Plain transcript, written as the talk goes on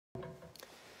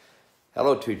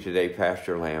Hello to you today,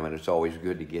 Pastor Lamb, and it's always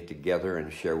good to get together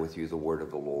and share with you the word of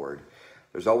the Lord.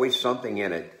 There's always something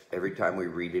in it every time we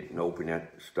read it and open it,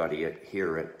 study it,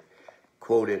 hear it,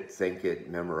 quote it, think it,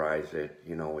 memorize it.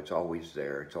 You know, it's always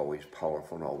there. It's always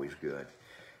powerful and always good.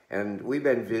 And we've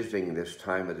been visiting this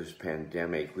time of this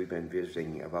pandemic. We've been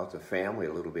visiting about the family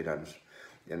a little bit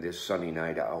in this Sunday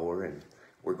night hour, and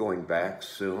we're going back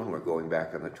soon. We're going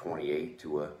back on the 28th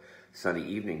to a Sunday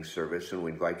evening service, and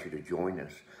we invite you to join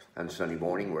us. On Sunday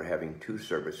morning, we're having two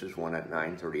services, one at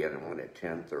 9:30 and one at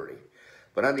 10:30.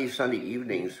 But on these Sunday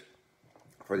evenings,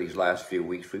 for these last few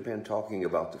weeks, we've been talking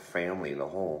about the family and the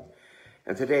home.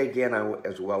 And today, again, I want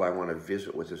to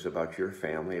visit with us about your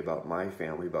family, about my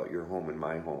family, about your home and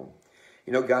my home.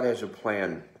 You know, God has a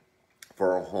plan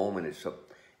for our home, and it's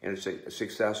a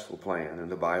successful plan.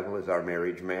 And the Bible is our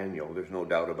marriage manual. There's no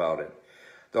doubt about it.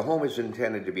 The home is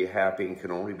intended to be happy and can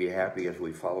only be happy as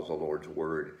we follow the Lord's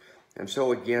word. And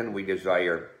so again, we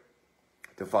desire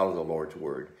to follow the Lord's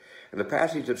word. And the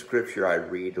passage of scripture I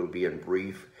read will be in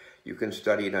brief. You can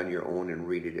study it on your own and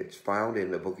read it. It's found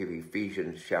in the book of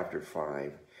Ephesians chapter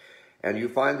 5. And you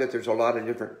find that there's a lot of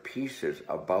different pieces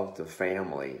about the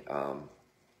family,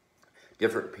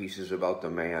 different pieces about the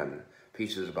man,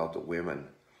 pieces about the women,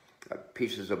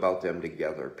 pieces about them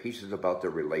together, pieces about their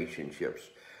relationships,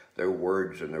 their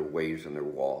words and their ways and their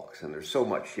walks. And there's so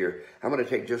much here. I'm going to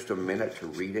take just a minute to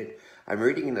read it. I'm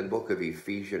reading in the book of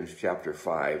Ephesians chapter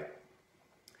 5.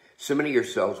 Submitting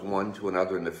yourselves one to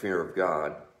another in the fear of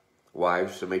God.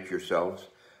 Wives, submit yourselves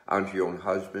unto your own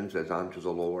husbands as unto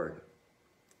the Lord.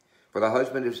 For the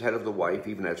husband is head of the wife,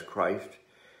 even as Christ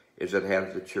is the head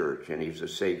of the church, and he's the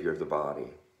Savior of the body.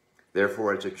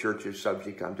 Therefore, as the church is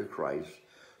subject unto Christ,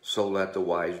 so let the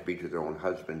wives be to their own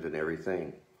husbands in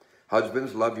everything.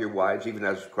 Husbands, love your wives, even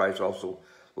as Christ also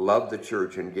loved the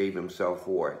church and gave himself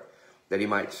for it, that he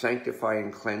might sanctify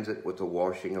and cleanse it with the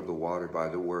washing of the water by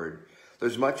the word.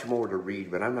 There's much more to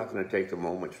read, but I'm not going to take the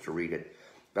moments to read it.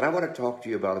 But I want to talk to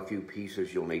you about a few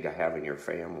pieces you'll need to have in your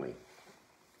family.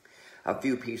 A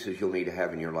few pieces you'll need to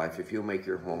have in your life if you'll make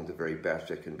your home the very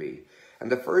best it can be. And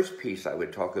the first piece I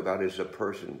would talk about is the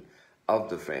person of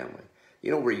the family.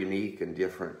 You know, we're unique and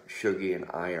different. Shuggy and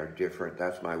I are different.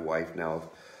 That's my wife now,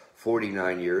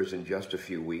 49 years in just a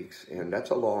few weeks, and that's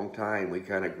a long time. We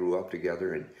kind of grew up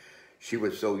together, and she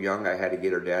was so young I had to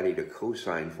get her daddy to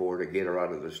co-sign for her to get her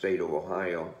out of the state of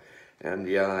Ohio. And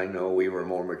yeah, I know we were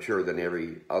more mature than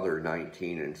every other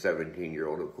 19 and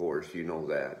 17-year-old, of course, you know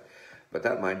that. But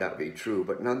that might not be true.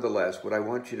 But nonetheless, what I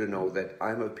want you to know that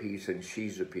I'm a piece and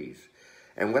she's a piece.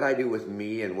 And what I do with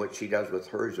me and what she does with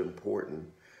her is important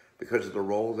because of the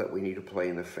role that we need to play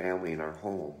in the family, in our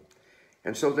home.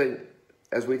 And so then,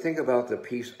 as we think about the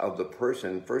piece of the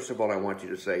person, first of all, I want you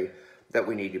to say that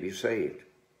we need to be saved.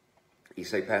 You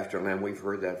say, Pastor Lamb, we've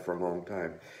heard that for a long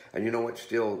time. And you know, it's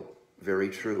still very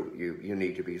true. You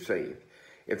need to be saved.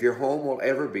 If your home will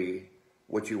ever be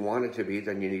what you want it to be,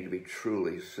 then you need to be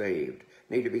truly saved.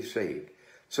 Need to be saved.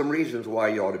 Some reasons why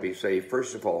you ought to be saved.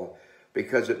 First of all,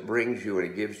 because it brings you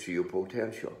and it gives to you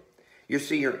potential. You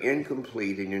see, you're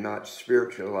incomplete and you're not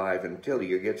spiritually alive until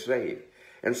you get saved.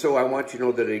 And so I want you to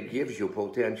know that it gives you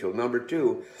potential. Number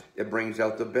two, it brings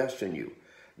out the best in you.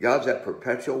 God's at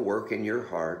perpetual work in your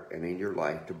heart and in your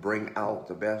life to bring out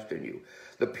the best in you.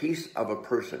 The piece of a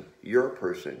person, your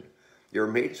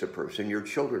mate's a person, your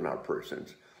children are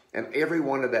persons. And every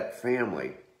one of that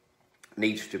family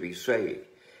needs to be saved.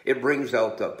 It brings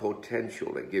out the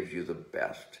potential. It gives you the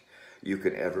best you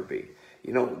could ever be.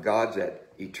 You know, God's at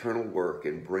eternal work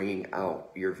in bringing out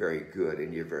your very good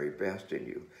and your very best in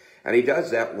you. And he does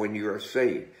that when you are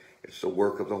saved. It's the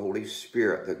work of the Holy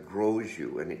Spirit that grows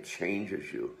you and it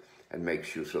changes you and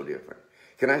makes you so different.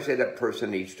 Can I say that person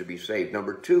needs to be saved?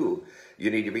 Number two, you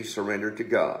need to be surrendered to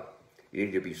God. You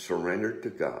need to be surrendered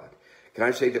to God. Can I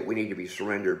say that we need to be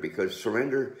surrendered? Because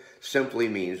surrender simply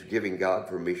means giving God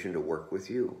permission to work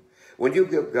with you. When you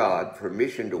give God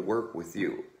permission to work with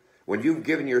you, when you've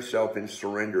given yourself in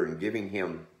surrender and giving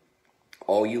him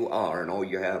all you are and all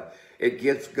you have, it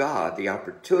gives God the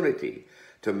opportunity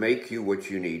to make you what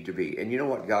you need to be. And you know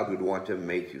what? God would want to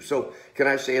make you. So can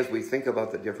I say, as we think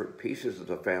about the different pieces of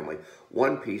the family,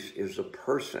 one piece is the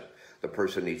person. The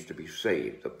person needs to be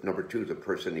saved. Number two, the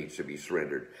person needs to be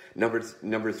surrendered.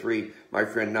 Number three, my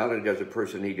friend, not only does a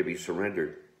person need to be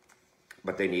surrendered,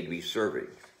 but they need to be serving.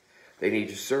 They need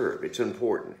to serve. It's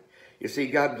important. You see,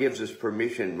 God gives us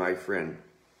permission, my friend,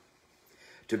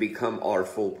 to become our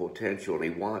full potential, and he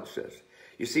wants us.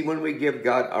 You see, when we give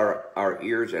God our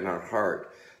ears and our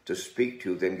heart to speak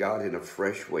to, then God in a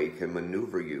fresh way can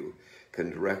maneuver you, can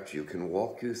direct you, can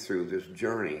walk you through this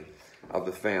journey of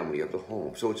the family, of the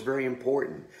home. So it's very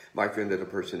important, my friend, that a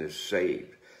person is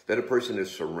saved, that a person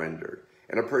is surrendered,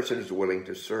 and a person is willing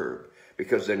to serve,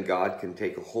 because then God can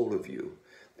take a hold of you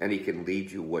and he can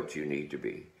lead you what you need to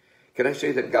be. Can I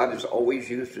say that God has always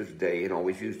used his day and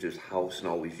always used his house and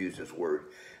always used his word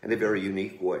in a very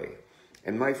unique way?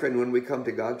 And my friend, when we come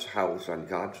to God's house on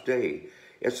God's day,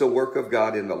 it's the work of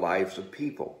God in the lives of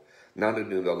people. Not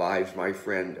only in the lives, my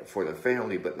friend, for the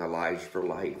family, but in the lives for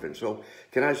life. And so,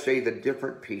 can I say the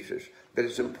different pieces that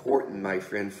it's important, my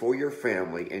friend, for your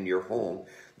family and your home,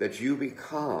 that you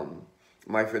become,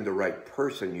 my friend, the right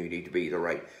person you need to be, the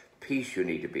right piece you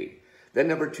need to be. Then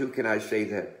number two, can I say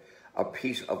that a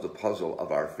piece of the puzzle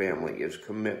of our family is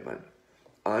commitment,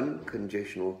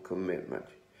 unconditional commitment.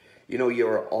 You know, you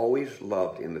are always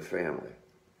loved in the family,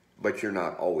 but you're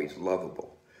not always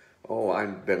lovable. Oh,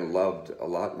 I've been loved a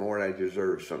lot more than I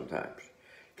deserve sometimes.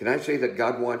 Can I say that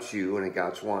God wants you and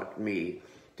God wants me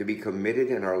to be committed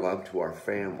in our love to our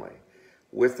family,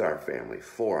 with our family,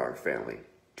 for our family,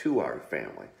 to our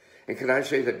family. And can I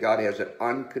say that God has an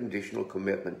unconditional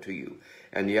commitment to you?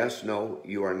 And yes, no,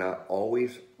 you are not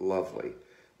always lovely,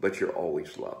 but you're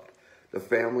always loved. The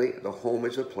family, the home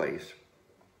is a place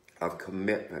of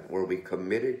commitment where we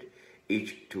committed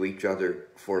to each other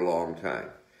for a long time.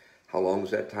 How long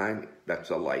is that time? That's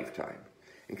a lifetime.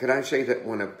 And can I say that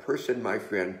when a person, my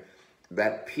friend,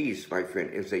 that piece, my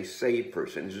friend, is a saved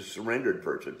person, is a surrendered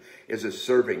person, is a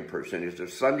serving person, is a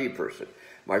Sunday person,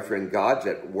 my friend, God's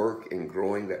at work in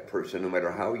growing that person, no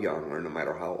matter how young or no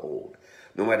matter how old.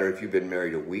 No matter if you've been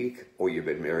married a week or you've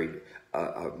been married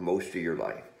most of your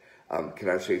life. Can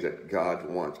I say that God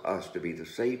wants us to be the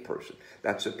saved person?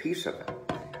 That's a piece of it.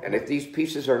 And if these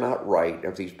pieces are not right,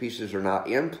 if these pieces are not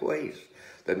in place,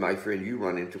 then, my friend, you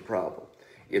run into problem.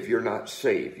 If you're not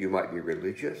saved, you might be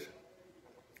religious.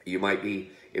 You might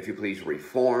be, if you please,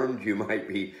 reformed. You might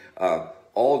be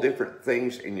all different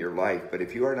things in your life. But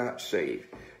if you are not saved,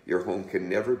 your home can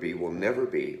never be, will never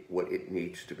be what it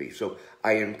needs to be. So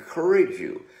I encourage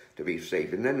you to be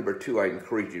saved. And then number two, I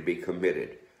encourage you to be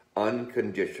committed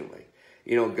unconditionally.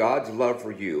 You know, God's love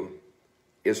for you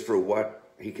is for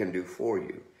what he can do for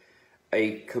you.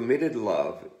 A committed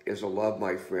love is a love,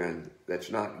 my friend,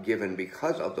 that's not given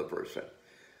because of the person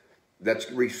that's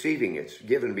receiving it. It's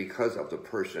given because of the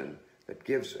person that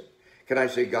gives it. Can I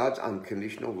say God's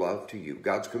unconditional love to you,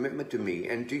 God's commitment to me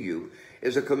and to you,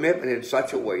 is a commitment in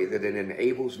such a way that it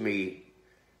enables me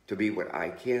to be what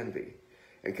I can be.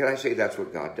 And can I say that's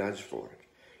what God does for it?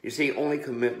 You see, only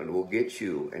commitment will get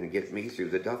you and get me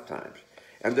through the tough times.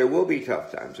 And there will be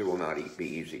tough times. There will not be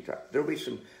easy times. There'll be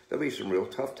some real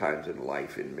tough times in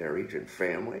life, in marriage, and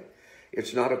family.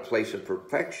 It's not a place of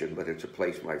perfection, but it's a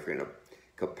place, my friend, of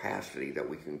capacity that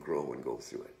we can grow and go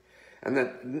through it. And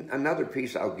then another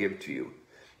piece I'll give to you,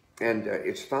 and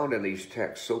it's found in these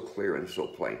texts so clear and so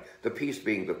plain. The piece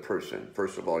being the person.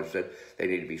 First of all, I said they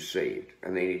need to be saved,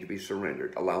 and they need to be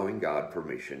surrendered, allowing God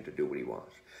permission to do what he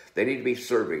wants. They need to be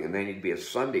serving, and they need to be a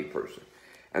Sunday person.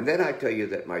 And then I tell you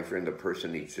that, my friend, the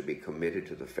person needs to be committed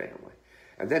to the family.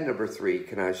 And then number three,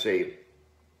 can I say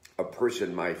a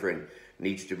person, my friend,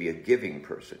 needs to be a giving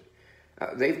person.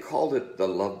 They've called it the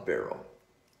love barrel.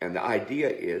 And the idea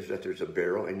is that there's a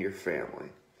barrel in your family.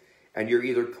 And you're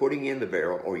either putting in the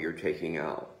barrel or you're taking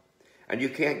out. And you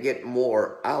can't get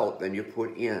more out than you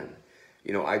put in.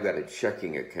 You know, I've got a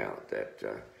checking account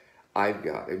that I've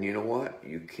got. And you know what?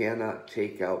 You cannot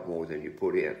take out more than you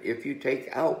put in. If you take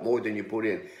out more than you put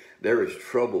in, there is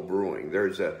trouble brewing.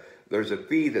 There's a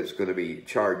fee that's going to be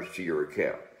charged to your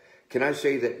account. Can I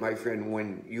say that, my friend,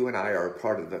 when you and I are a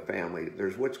part of the family,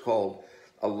 there's what's called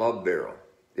a love barrel,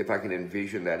 if I can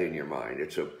envision that in your mind.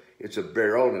 It's a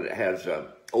barrel and it has an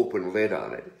open lid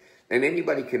on it. And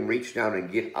anybody can reach down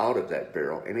and get out of that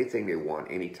barrel anything they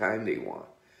want, anytime they want.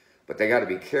 But they got to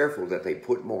be careful that they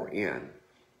put more in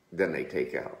than they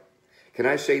take out. Can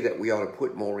I say that we ought to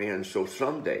put more in so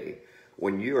someday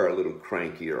when you are a little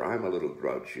cranky or I'm a little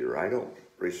grouchy or I don't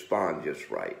respond just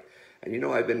right. And you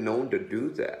know, I've been known to do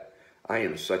that. I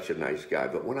am such a nice guy,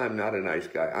 but when I'm not a nice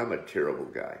guy, I'm a terrible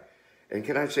guy. And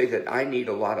can I say that I need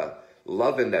a lot of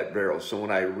love in that barrel so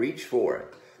when I reach for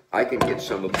it, I can get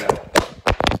some of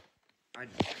that.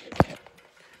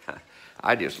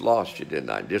 I just lost you,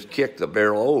 didn't I? Just kicked the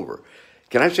barrel over.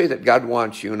 Can I say that God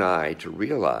wants you and I to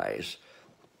realize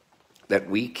that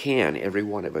we can, every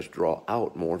one of us, draw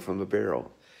out more from the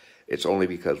barrel. It's only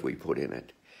because we put in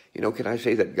it. You know, can I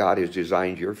say that God has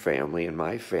designed your family and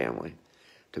my family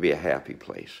to be a happy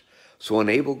place? So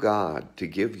enable God to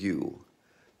give you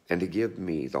and to give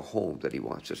me the home that he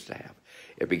wants us to have.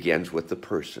 It begins with the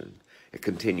person. It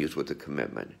continues with the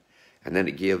commitment. And then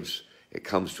it gives It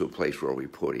comes to a place where we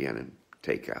put in and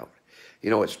take out. You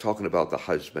know, it's talking about the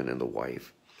husband and the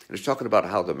wife. And it's talking about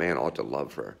how the man ought to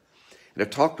love her. And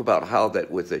it talked about how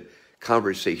that with the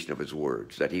conversation of his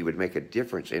words, that he would make a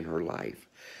difference in her life,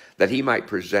 that he might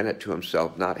present it to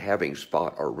himself not having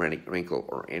spot or wrinkle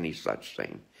or any such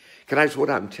thing. What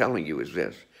I'm telling you is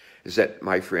this, is that,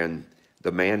 my friend,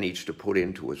 the man needs to put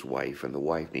into his wife, and the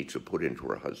wife needs to put into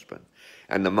her husband.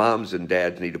 And the moms and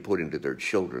dads need to put into their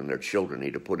children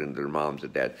need to put into their moms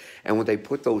and dads. And when they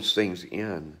put those things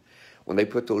in,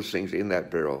 that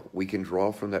barrel, we can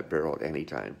draw from that barrel at any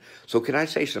time. So can I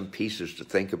say some pieces to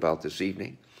think about this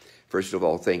evening? First of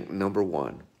all, think number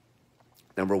one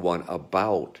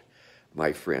about,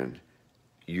 my friend,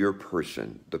 your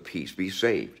person, the peace. Be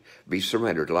saved. Be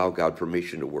surrendered. Allow God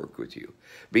permission to work with you.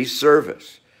 Be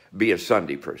service. Be a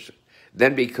Sunday person.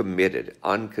 Then be committed,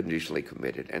 unconditionally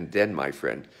committed. And then, my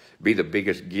friend, be the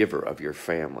biggest giver of your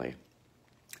family.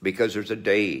 Because there's a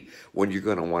day when you're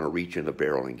going to want to reach in the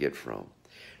barrel and get from.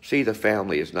 See, the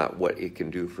family is not what it can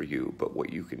do for you, but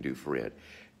what you can do for it.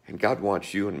 And God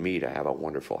wants you and me to have a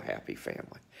wonderful, happy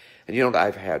family. And you know,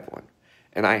 I've had one,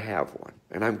 and I have one,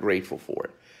 and I'm grateful for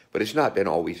it. But it's not been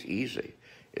always easy.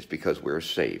 It's because we're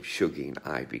saved. Shugi and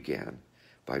I began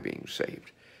by being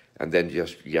saved. And then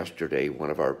just yesterday,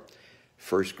 one of our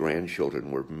first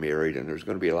grandchildren were married, and there's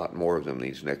going to be a lot more of them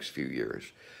these next few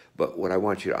years. But what I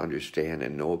want you to understand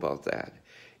and know about that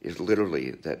is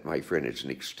literally that, my friend, it's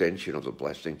an extension of the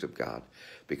blessings of God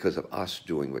because of us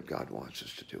doing what God wants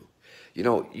us to do. You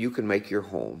know, you can make your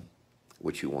home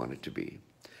what you want it to be.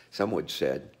 Someone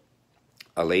said,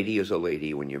 a lady is a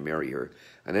lady when you marry her,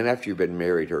 and then after you've been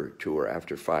married to her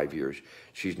after 5 years,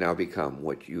 she's now become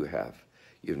what you have.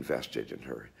 You invested in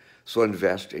her. So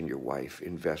invest in your wife,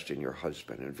 invest in your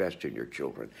husband, invest in your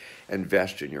children,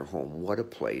 invest in your home. What a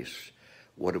place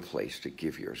to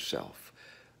give yourself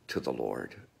to the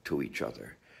Lord, to each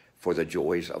other, for the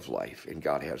joys of life, and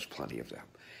God has plenty of them.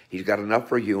 He's got enough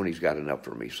for you, and he's got enough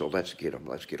for me, so let's get them.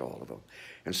 Let's get all of them.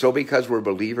 And so because we're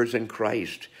believers in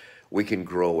Christ, we can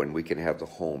grow and we can have the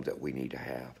home that we need to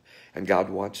have. And God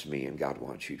wants me, and God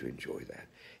wants you to enjoy that.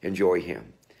 Enjoy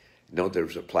him. You know, there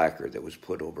was a placard that was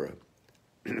put over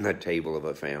a table of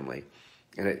a family,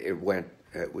 and it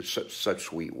was such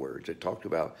sweet words. It talked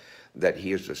about that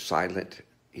he's a silent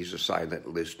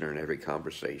listener in every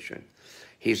conversation.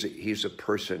 He's a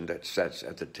person that sits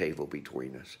at the table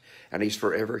between us, and he's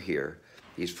forever here.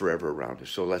 He's forever around us.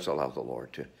 So let's allow the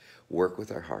Lord to work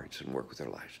with our hearts and work with our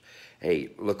lives. Hey,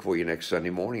 look for you next Sunday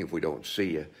morning if we don't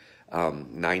see you.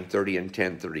 9:30 and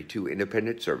 10:32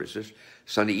 independent services.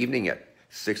 Sunday evening at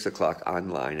 6 o'clock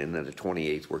online, and then the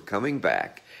 28th, we're coming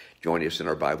back. Join us in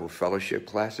our Bible fellowship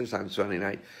classes on Sunday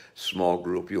night. Small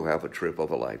group, you'll have a trip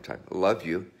of a lifetime. Love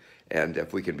you, and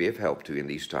if we can be of help to you in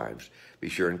these times, be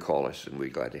sure and call us, and we're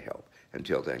glad to help.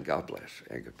 Until then, God bless,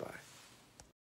 and goodbye.